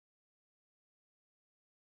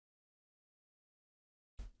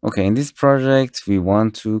Okay, in this project, we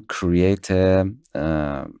want to create a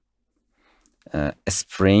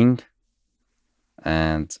spring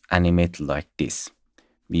and animate like this.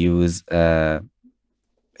 We use a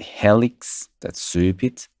helix that sweep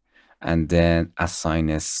it, and then assign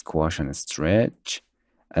a squash and a stretch,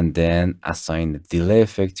 and then assign a delay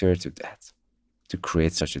effector to that to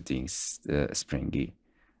create such a thing, springy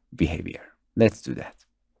behavior. Let's do that.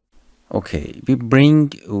 Okay, we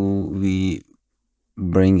bring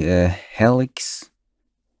a helix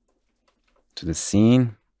to the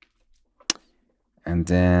scene, and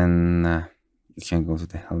then you can go to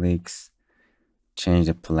the helix, change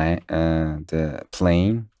the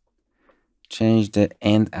plane, change the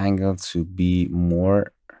end angle to be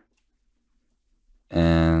more,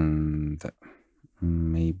 and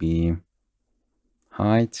maybe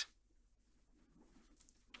height.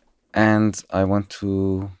 And I want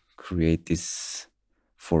to create this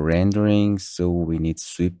for rendering, so we need to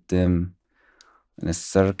sweep them in a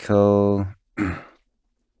circle,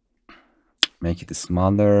 make it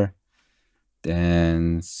smaller,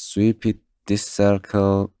 then sweep it this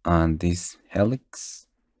circle on this helix.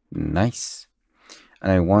 Nice.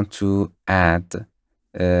 And I want to add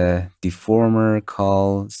a deformer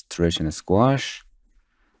called stretch and squash.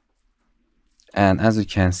 And as you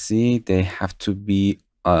can see, they have to be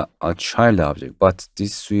a child object, but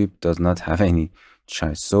this sweep does not have any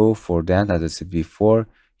child. So for that, as I said before,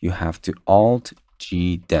 you have to Alt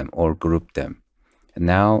G them or group them. And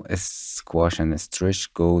now a squash and a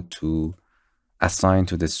stretch go to assign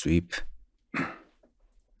to the sweep.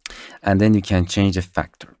 And then you can change the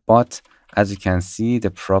factor. But as you can see,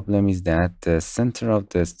 the problem is that the center of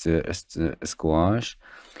the squash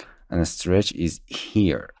and the stretch is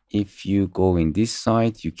here. If you go in this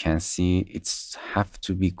side, you can see it's have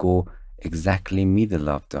to be go exactly middle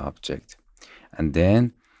of the object. And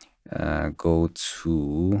then go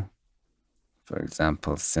to, for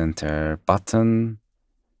example, center button,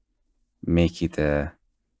 make it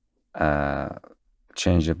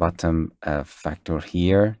change the bottom factor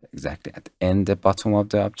here, exactly at the end, the bottom of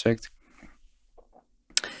the object,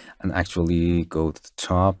 and actually go to the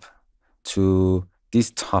top to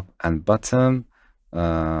this top and bottom,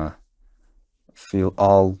 fill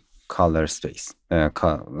all color space,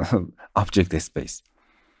 object space.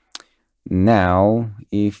 Now,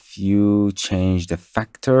 if you change the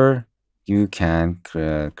factor, you can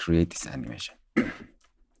create this animation.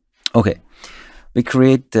 Okay, we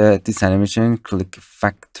create this animation, click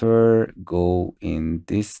factor, go in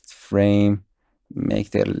this frame,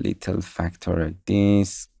 make the little factor like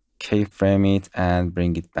this, keyframe it, and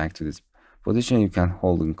bring it back to this position. You can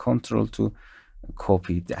hold in Control to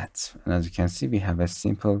copy that. And as you can see, we have a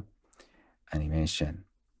simple animation.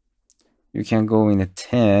 You can go in a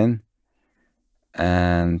 10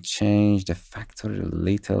 and change the factor a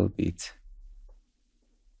little bit.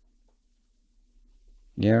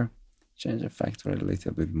 Here, change the factor a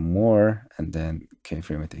little bit more, and then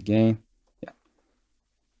keyframe it again. Yeah.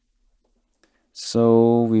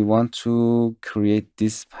 So we want to create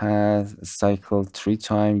this path cycle 3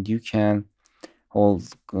 times. You can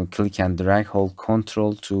click and drag, hold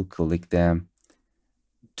Control to click them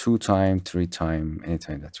 2 times, 3 times,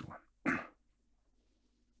 anytime that you want.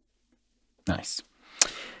 Nice.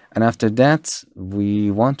 And after that, we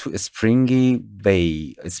want to a springy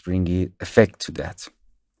effect to that.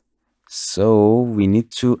 So we need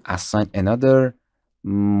to assign another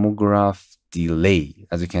MoGraph delay.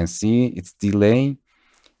 As you can see, it's delay.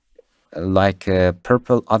 Like a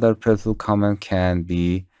other purple comment can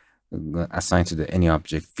be assigned to any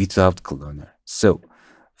object without cloner. So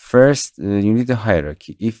first, you need a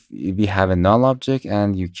hierarchy. If we have a null object,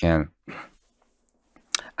 and you can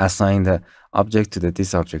assign the object to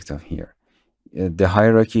this object of here. The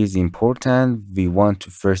hierarchy is important. We want to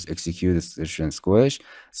first execute the stretch and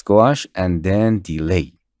squash, and then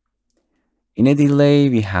delay. In a delay,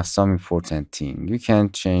 we have some important thing. You can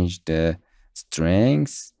change the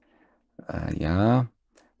strengths. Yeah.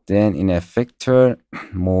 Then in effector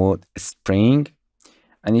mode spring,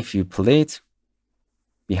 and if you play it,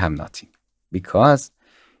 we have nothing, because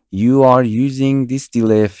you are using this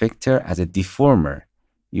delay effector as a deformer.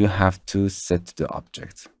 You have to set the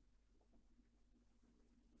object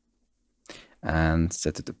and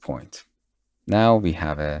set to the point. Now we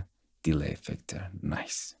have a delay effector.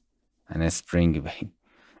 Nice. And a springy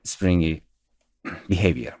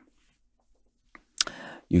behavior.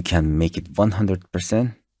 You can make it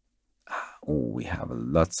 100%. Oh, we have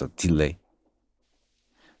lots of delay.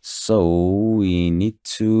 So we need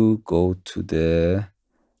to go to the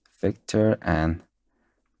vector and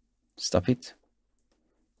stop it,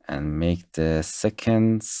 and make the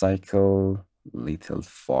second cycle little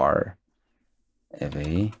far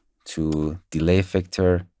away to delay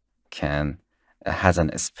effector has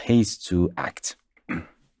an space to act.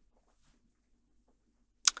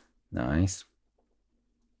 Nice.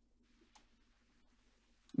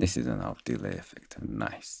 This is enough delay effector.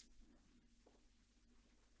 Nice.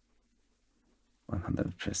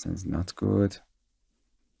 100% is not good.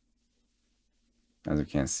 As you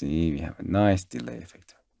can see, we have a nice delay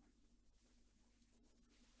effector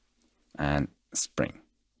and spring.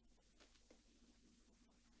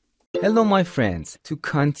 Hello my friends, to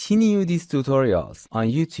continue these tutorials on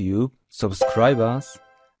YouTube, subscribe us,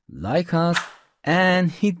 like us,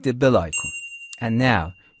 and hit the bell icon. And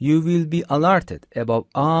now you will be alerted about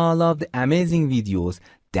all of the amazing videos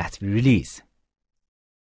that we release.